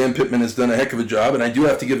think Sam Pittman has done a heck of a job, and I do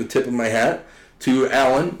have to give a tip of my hat to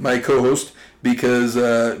Alan, my co-host, because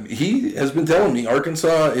he has been telling me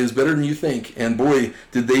Arkansas is better than you think, and boy,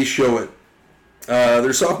 did they show it.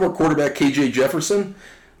 Their sophomore quarterback, KJ Jefferson,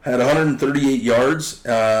 had 138 yards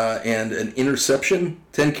and an interception,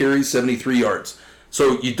 10 carries, 73 yards.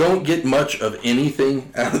 So you don't get much of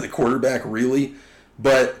anything out of the quarterback, really,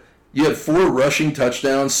 but you had 4 rushing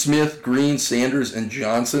touchdowns: Smith, Green, Sanders, and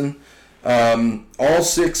Johnson. All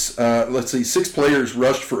 6 players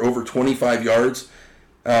rushed for over 25 yards.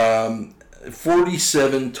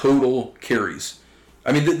 47 total carries.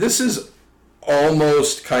 I mean, this is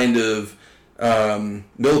almost kind of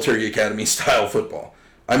military academy style football.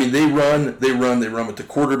 I mean, they run with the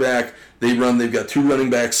quarterback. They've got 2 running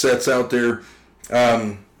back sets out there.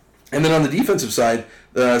 And then on the defensive side,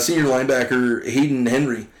 senior linebacker Hayden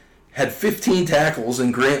Henry had 15 tackles,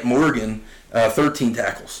 and Grant Morgan 13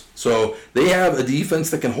 tackles. So they have a defense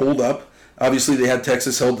that can hold up. Obviously, they had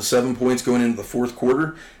Texas held to 7 points going into the fourth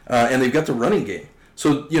quarter, and they've got the running game.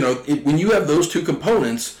 So, when you have those 2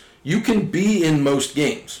 components, you can be in most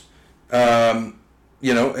games. But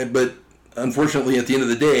unfortunately, at the end of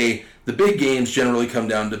the day, the big games generally come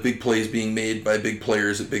down to big plays being made by big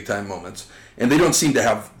players at big-time moments. And they don't seem to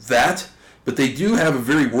have that, but they do have a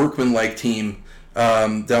very workmanlike team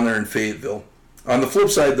down there in Fayetteville. On the flip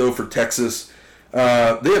side, though, for Texas, they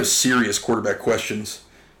have serious quarterback questions.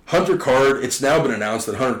 Hunter Card, it's now been announced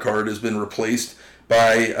that Hunter Card has been replaced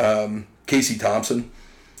by Casey Thompson.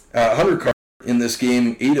 Hunter Card in this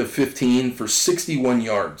game, 8 of 15 for 61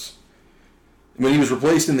 yards. When he was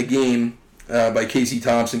replaced in the game by Casey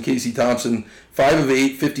Thompson, 5 of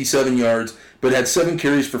 8, 57 yards, but had 7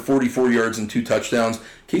 carries for 44 yards and 2 touchdowns.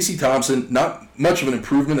 Casey Thompson, not much of an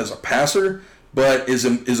improvement as a passer, but is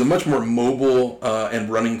a much more mobile and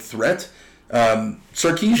running threat. Coach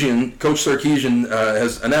Sarkisian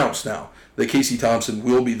has announced now that Casey Thompson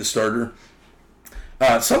will be the starter.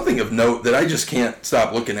 Something of note that I just can't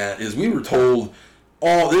stop looking at is we were told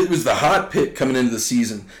it was the hot pick coming into the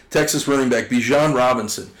season. Texas running back Bijan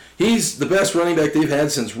Robinson. He's the best running back they've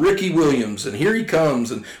had since Ricky Williams, and here he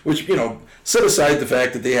comes. And which, set aside the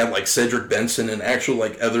fact that they had like Cedric Benson and actual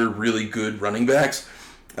other really good running backs.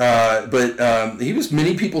 But he was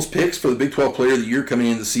many people's picks for the Big 12 Player of the Year coming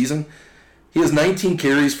into the season. He has 19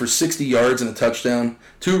 carries for 60 yards and a touchdown,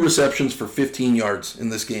 2 receptions for 15 yards in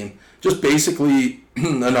this game. Just basically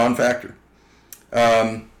a non-factor.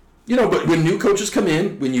 But when new coaches come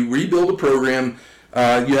in, when you rebuild a program,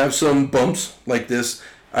 you have some bumps like this.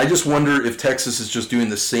 I just wonder if Texas is just doing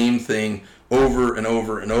the same thing over and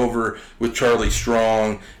over and over with Charlie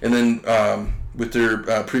Strong, and then with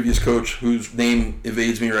their previous coach, whose name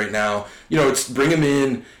evades me right now. It's bring them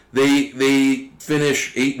in. They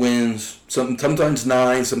finish 8 wins, sometimes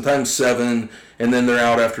 9, sometimes 7, and then they're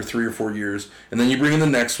out after 3 or 4 years. And then you bring in the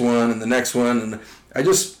next one and the next one. And I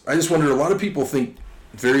just wonder, a lot of people think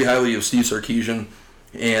very highly of Steve Sarkisian,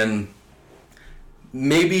 and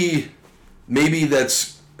maybe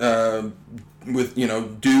that's with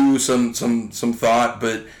due some thought,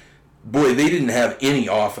 but boy, they didn't have any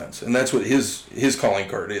offense, and that's what his calling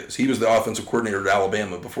card is. He was the offensive coordinator at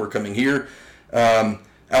Alabama before coming here.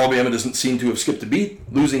 Alabama doesn't seem to have skipped a beat,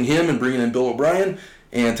 losing him and bringing in Bill O'Brien,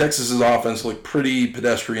 and Texas's offense looked pretty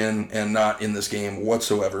pedestrian and not in this game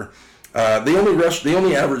whatsoever. They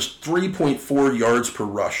only averaged 3.4 yards per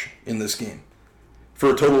rush in this game,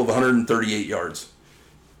 for a total of 138 yards.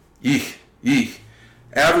 Eek.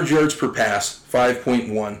 Average yards per pass,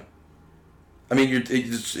 5.1. I mean,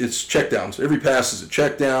 it's checkdowns. Every pass is a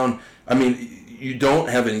checkdown. I mean, you don't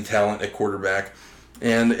have any talent at quarterback,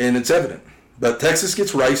 and it's evident. But Texas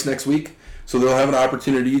gets Rice next week, so they'll have an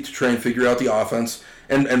opportunity to try and figure out the offense,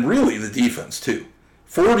 and really the defense, too.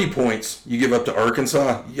 40 points you give up to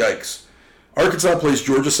Arkansas, yikes. Arkansas plays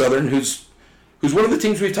Georgia Southern, who's who's one of the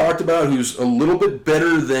teams we've talked about, who's a little bit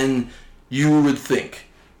better than you would think.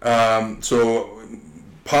 So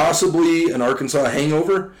possibly an Arkansas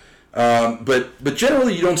hangover, but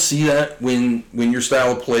generally you don't see that when your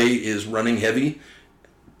style of play is running heavy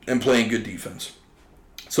and playing good defense.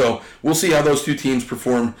 So we'll see how those two teams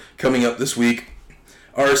perform coming up this week.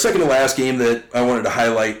 Our second to last game that I wanted to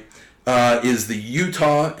highlight is the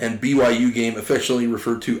Utah and BYU game, affectionately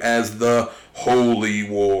referred to as the Holy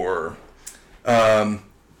War.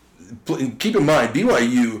 Keep in mind,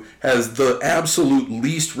 BYU has the absolute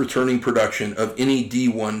least returning production of any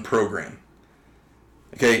D1 program.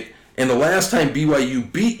 Okay, and the last time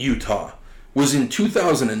BYU beat Utah was in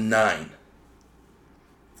 2009.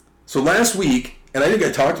 So last week, and I think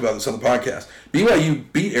I talked about this on the podcast, BYU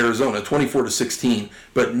beat Arizona 24-16,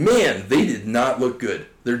 but man, they did not look good.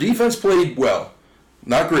 Their defense played well.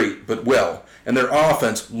 Not great, but well. And their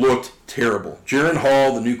offense looked terrible. Jaron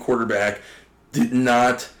Hall, the new quarterback, did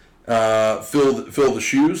not fill the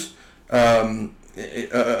shoes of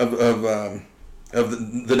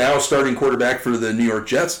the now starting quarterback for the New York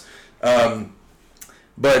Jets. But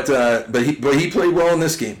he played well in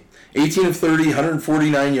this game. 18 of 30,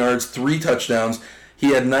 149 yards, 3 touchdowns.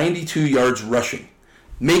 He had 92 yards rushing,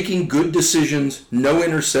 making good decisions, no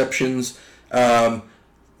interceptions. Not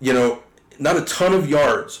a ton of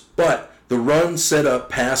yards, but the run set up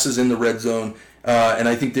passes in the red zone, and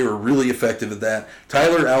I think they were really effective at that.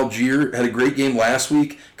 Tyler Algier had a great game last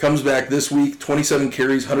week, comes back this week, 27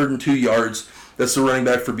 carries, 102 yards. That's the running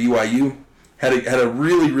back for BYU. Had a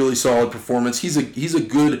really, really solid performance. He's a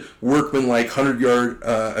good workman-like 100-yard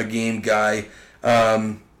a game guy.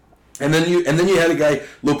 And then you had a guy,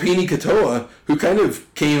 Lopini Katoa, who kind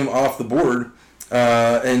of came off the board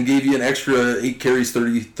and gave you an extra 8 carries,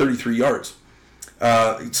 33 yards.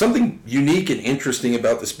 Something unique and interesting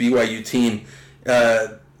about this BYU team,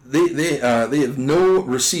 they have no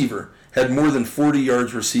receiver had more than 40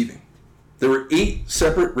 yards receiving. There were 8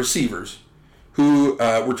 separate receivers who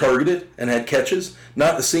were targeted and had catches.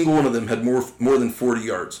 Not a single one of them had more than 40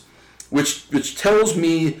 yards, which tells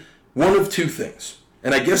me one of two things.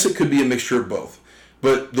 And I guess it could be a mixture of both.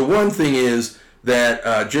 But the one thing is that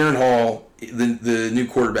Jaron Hall, the new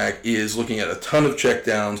quarterback, is looking at a ton of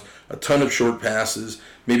checkdowns, a ton of short passes.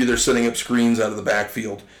 Maybe they're setting up screens out of the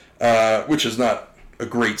backfield, which is not a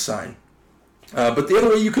great sign. But the other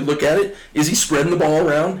way you could look at it is he's spreading the ball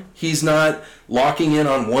around. He's not locking in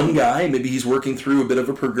on one guy. Maybe he's working through a bit of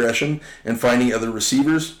a progression and finding other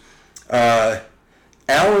receivers.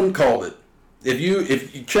 Allen called it. If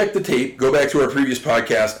you check the tape, go back to our previous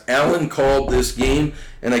podcast, Allen called this game,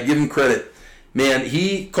 and I give him credit. Man,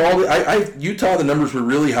 he called it. Utah, the numbers were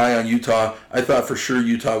really high on Utah. I thought for sure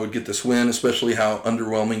Utah would get this win, especially how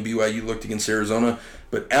underwhelming BYU looked against Arizona.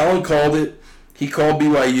 But Allen called it. He called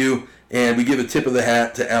BYU, and we give a tip of the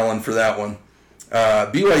hat to Allen for that one.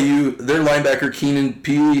 BYU, their linebacker, Keenan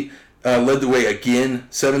Peely, led the way again,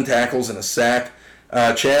 7 tackles and a sack.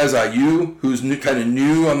 Chaz Ayu, who's kind of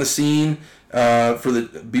new on the scene for the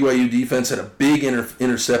BYU defense, had a big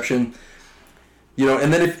interception.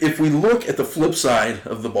 And then if we look at the flip side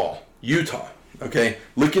of the ball, Utah, okay,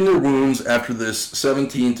 licking their wounds after this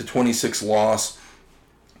 17-26 loss.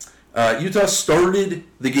 Utah started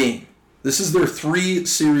the game. This is their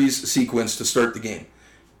 3-series sequence to start the game.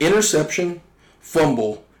 Interception,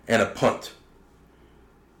 fumble, and a punt.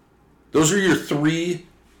 Those are your 3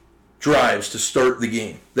 drives to start the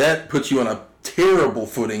game. That puts you on a terrible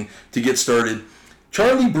footing to get started.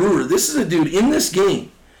 Charlie Brewer, this is a dude in this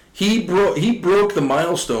game. He broke the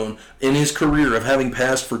milestone in his career of having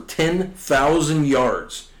passed for 10,000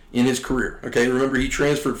 yards in his career. Okay, remember he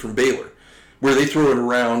transferred from Baylor, where they throw it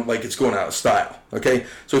around like it's going out of style. Okay,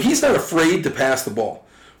 so he's not afraid to pass the ball.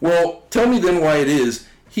 Well, tell me then why it is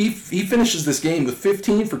he finishes this game with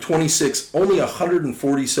 15 for 26, only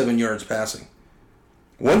 147 yards passing.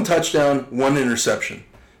 1 touchdown, 1 interception.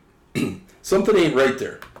 Something ain't right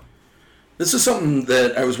there. This is something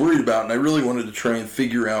that I was worried about, and I really wanted to try and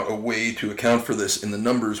figure out a way to account for this in the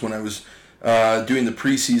numbers when I was doing the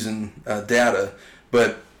preseason data.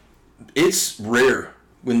 But it's rare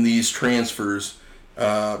when these transfers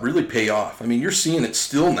really pay off. I mean, you're seeing it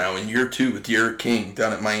still now in year 2 with Derek King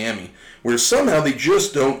down at Miami, where somehow they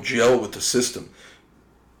just don't gel with the system.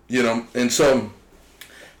 And so,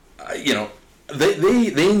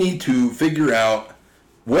 they need to figure out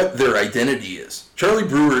what their identity is. Charlie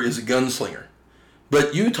Brewer is a gunslinger,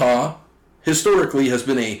 but Utah historically has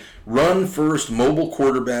been a run-first, mobile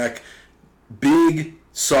quarterback, big,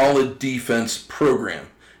 solid defense program.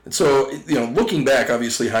 And so, looking back,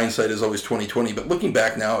 obviously hindsight is always 20/20, but looking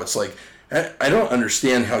back now, it's like I don't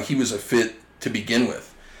understand how he was a fit to begin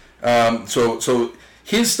with. So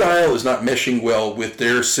his style is not meshing well with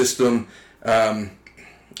their system, and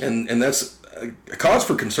that's a cause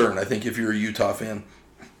for concern, I think, if you're a Utah fan.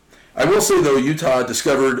 I will say, though, Utah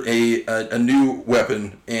discovered a new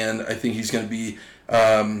weapon, and I think he's going to be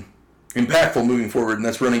impactful moving forward, and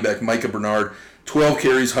that's running back Micah Bernard. 12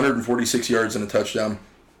 carries, 146 yards, and a touchdown.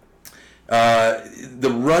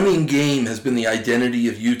 The running game has been the identity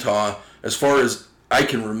of Utah as far as I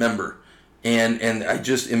can remember. And I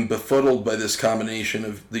just am befuddled by this combination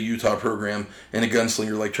of the Utah program and a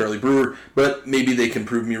gunslinger like Charlie Brewer, but maybe they can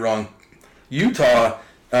prove me wrong. Utah,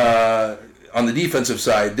 on the defensive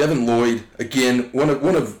side, Devin Lloyd, again, one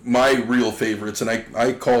of my real favorites, and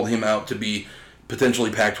I called him out to be potentially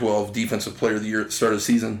Pac-12 Defensive Player of the Year at the start of the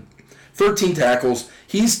season. 13 tackles.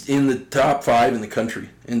 He's in the top 5 in the country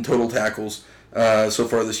in total tackles so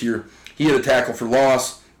far this year. He had a tackle for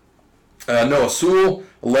loss. Noah Sewell,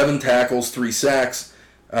 11 tackles, 3 sacks.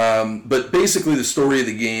 But basically the story of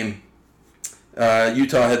the game,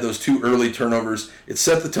 Utah had those 2 early turnovers. It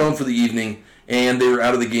set the tone for the evening, and they were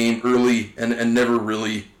out of the game early and never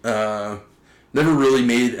really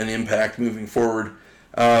made an impact moving forward.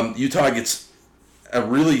 Utah gets a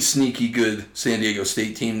really sneaky good San Diego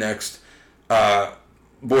State team next.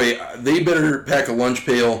 Boy, they better pack a lunch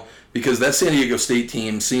pail, because that San Diego State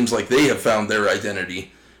team seems like they have found their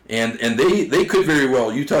identity. And they could very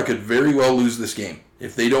well, Utah could very well lose this game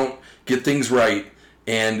if they don't get things right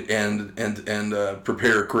and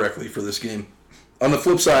prepare correctly for this game. On the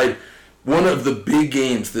flip side, one of the big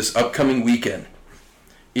games this upcoming weekend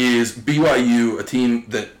is BYU, a team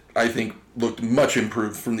that I think looked much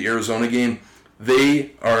improved from the Arizona game.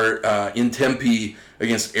 They are in Tempe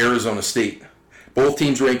against Arizona State. Both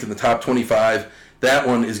teams ranked in the top 25. That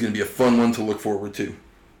one is going to be a fun one to look forward to.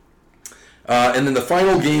 And then the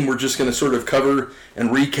final game we're just going to sort of cover and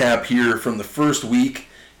recap here from the first week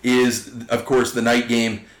is, of course, the night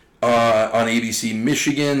game on ABC,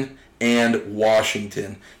 Michigan and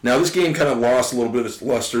Washington. Now, this game kind of lost a little bit of its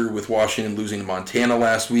luster with Washington losing to Montana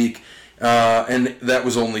last week, and that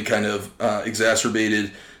was only kind of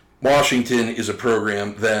exacerbated. Washington is a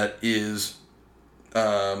program that is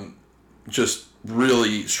just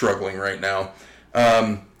really struggling right now.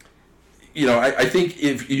 I think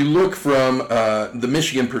if you look from the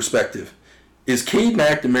Michigan perspective, is Cade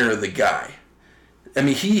McNamara the guy? I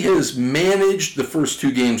mean, he has managed the first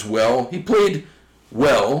 2 games well. He played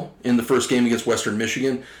well in the first game against Western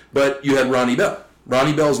Michigan, but you had Ronnie Bell.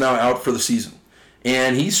 Ronnie Bell is now out for the season,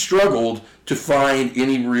 and he struggled to find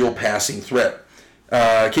any real passing threat.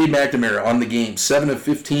 Cade McNamara on the game, 7 of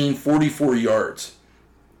 15, 44 yards.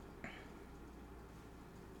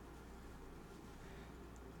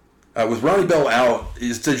 With Ronnie Bell out,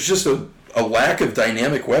 there's just a lack of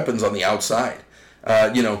dynamic weapons on the outside.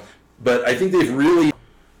 But I think they've really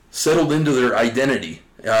settled into their identity.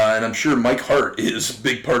 And I'm sure Mike Hart is a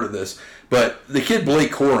big part of this. But the kid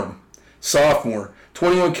Blake Corum, sophomore,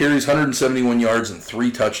 21 carries, 171 yards, and 3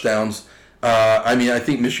 touchdowns. I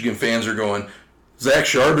think Michigan fans are going, Zach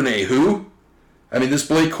Charbonnet, who? I mean, this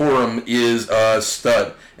Blake Corum is a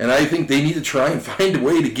stud. And I think they need to try and find a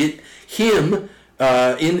way to get him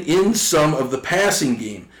in some of the passing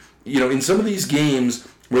game. In some of these games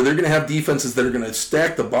where they're going to have defenses that are going to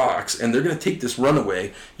stack the box and they're going to take this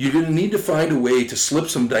runaway, you're going to need to find a way to slip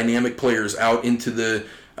some dynamic players out into the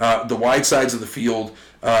wide sides of the field.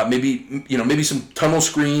 Maybe some tunnel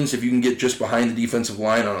screens if you can get just behind the defensive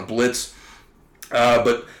line on a blitz.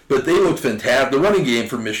 But they looked fantastic. The running game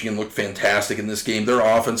for Michigan looked fantastic in this game. Their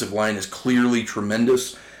offensive line is clearly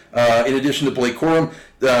tremendous. In addition to Blake Corum,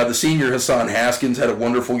 the senior Hassan Haskins had a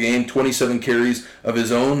wonderful game, 27 carries of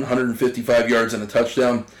his own, 155 yards and a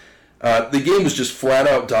touchdown. The game was just flat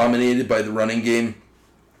out dominated by the running game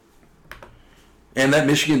and that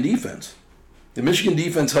Michigan defense. The Michigan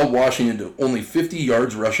defense held Washington to only 50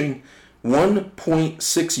 yards rushing,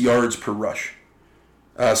 1.6 yards per rush.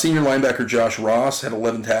 Senior linebacker Josh Ross had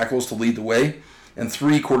 11 tackles to lead the way and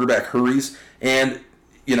 3 quarterback hurries. And,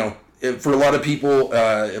 for a lot of people,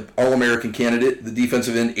 All-American candidate, the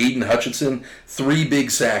defensive end, Aiden Hutchinson, 3 big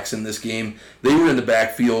sacks in this game. They were in the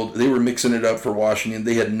backfield. They were mixing it up for Washington.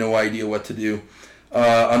 They had no idea what to do.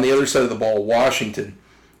 On the other side of the ball, Washington,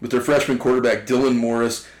 with their freshman quarterback, Dylan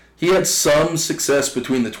Morris, he had some success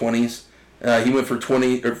between the 20s. He went for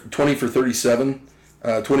 20 for 37,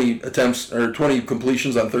 20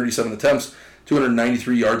 completions on 37 attempts,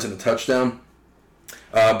 293 yards and a touchdown.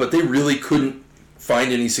 But they really couldn't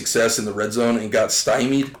find any success in the red zone and got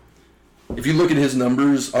stymied. If you look at his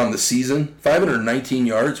numbers on the season, 519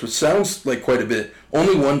 yards, which sounds like quite a bit,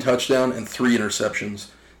 only 1 touchdown and 3 interceptions.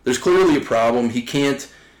 There's clearly a problem. He can't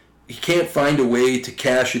he can't find a way to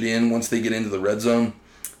cash it in once they get into the red zone.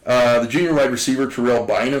 The junior wide receiver, Terrell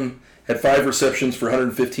Bynum, had 5 receptions for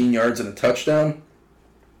 115 yards and a touchdown.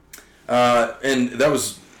 And that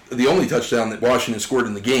was the only touchdown that Washington scored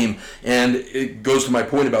in the game. And it goes to my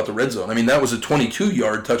point about the red zone. I mean, that was a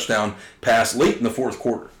 22-yard touchdown pass late in the fourth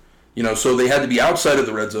quarter. So they had to be outside of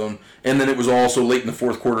the red zone. And then it was also late in the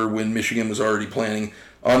fourth quarter when Michigan was already planning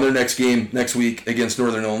on their next game next week against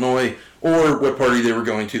Northern Illinois, or what party they were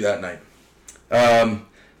going to that night.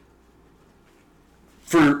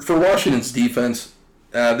 For Washington's defense,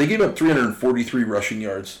 they gave up 343 rushing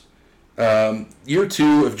yards. Year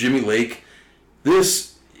 2 of Jimmy Lake,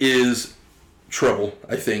 this is trouble,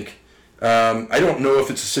 I think. I don't know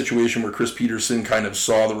if it's a situation where Chris Peterson kind of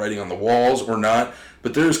saw the writing on the walls or not,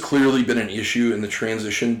 but there's clearly been an issue in the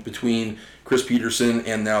transition between Chris Peterson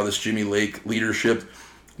and now this Jimmy Lake leadership.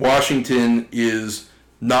 Washington is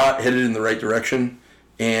not headed in the right direction,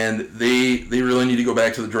 and they really need to go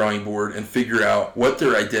back to the drawing board and figure out what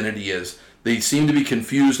their identity is. They seem to be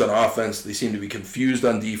confused on offense. They seem to be confused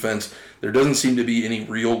on defense. There doesn't seem to be any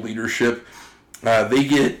real leadership. They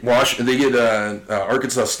get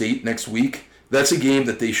Arkansas State next week. That's a game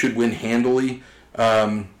that they should win handily.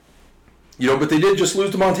 But they did just lose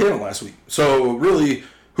to Montana last week. So really,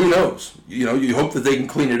 who knows? You hope that they can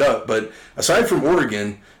clean it up. But aside from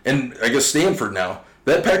Oregon and I guess Stanford now,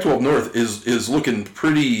 that Pac-12 North is looking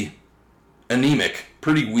pretty anemic,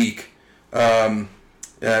 pretty weak,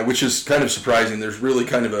 which is kind of surprising. There's really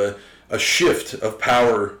kind of a shift of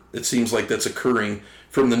power, it seems like, that's occurring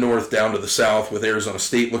from the north down to the south, with Arizona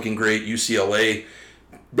State looking great, UCLA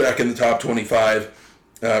back in the top 25,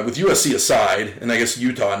 with USC aside, and I guess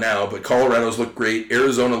Utah now, but Colorado's looked great.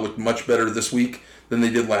 Arizona looked much better this week than they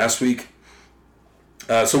did last week.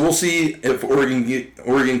 So we'll see if Washington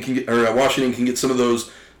can get some of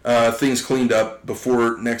those things cleaned up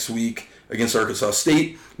before next week against Arkansas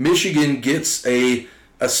State. Michigan gets a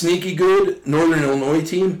sneaky good Northern Illinois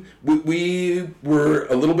team. We were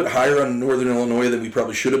a little bit higher on Northern Illinois than we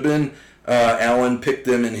probably should have been. Allen picked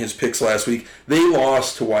them in his picks last week. They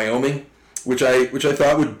lost to Wyoming, which I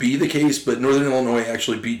thought would be the case, but Northern Illinois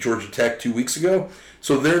actually beat Georgia Tech 2 weeks ago.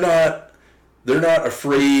 So they're not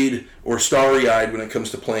afraid or starry-eyed when it comes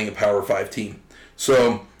to playing a Power 5 team.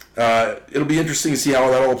 So it'll be interesting to see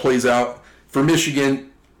how that all plays out. For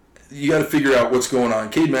Michigan, you got to figure out what's going on.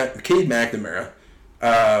 Cade McNamara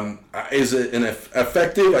is an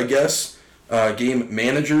effective, I guess, game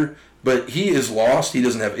manager, but he is lost. He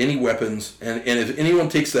doesn't have any weapons, and if anyone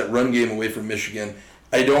takes that run game away from Michigan,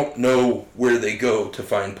 I don't know where they go to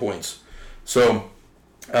find points. So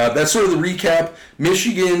that's sort of the recap.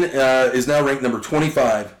 Michigan is now ranked number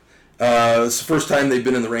 25. It's the first time they've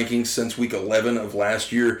been in the rankings since week 11 of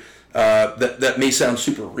last year. That may sound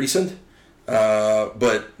super recent,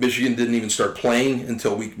 but Michigan didn't even start playing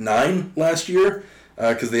until week 9 last year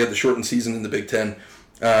because they had the shortened season in the Big Ten.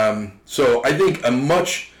 So I think a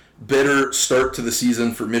much better start to the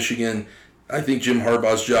season for Michigan. I think Jim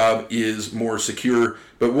Harbaugh's job is more secure,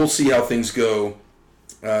 but we'll see how things go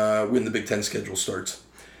when the Big Ten schedule starts.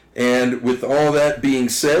 And with all that being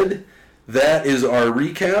said, that is our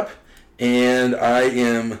recap. And I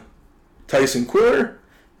am Tyson Quiller,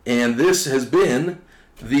 and this has been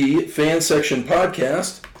the Fan Section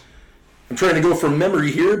Podcast. I'm trying to go from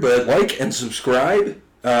memory here, but like and subscribe.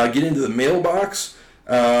 Get into the mailbox.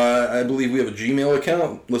 I believe we have a Gmail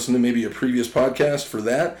account. Listen to maybe a previous podcast for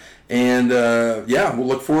that. And we'll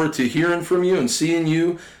look forward to hearing from you and seeing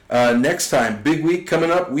you next time. Big week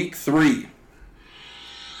coming up, week 3.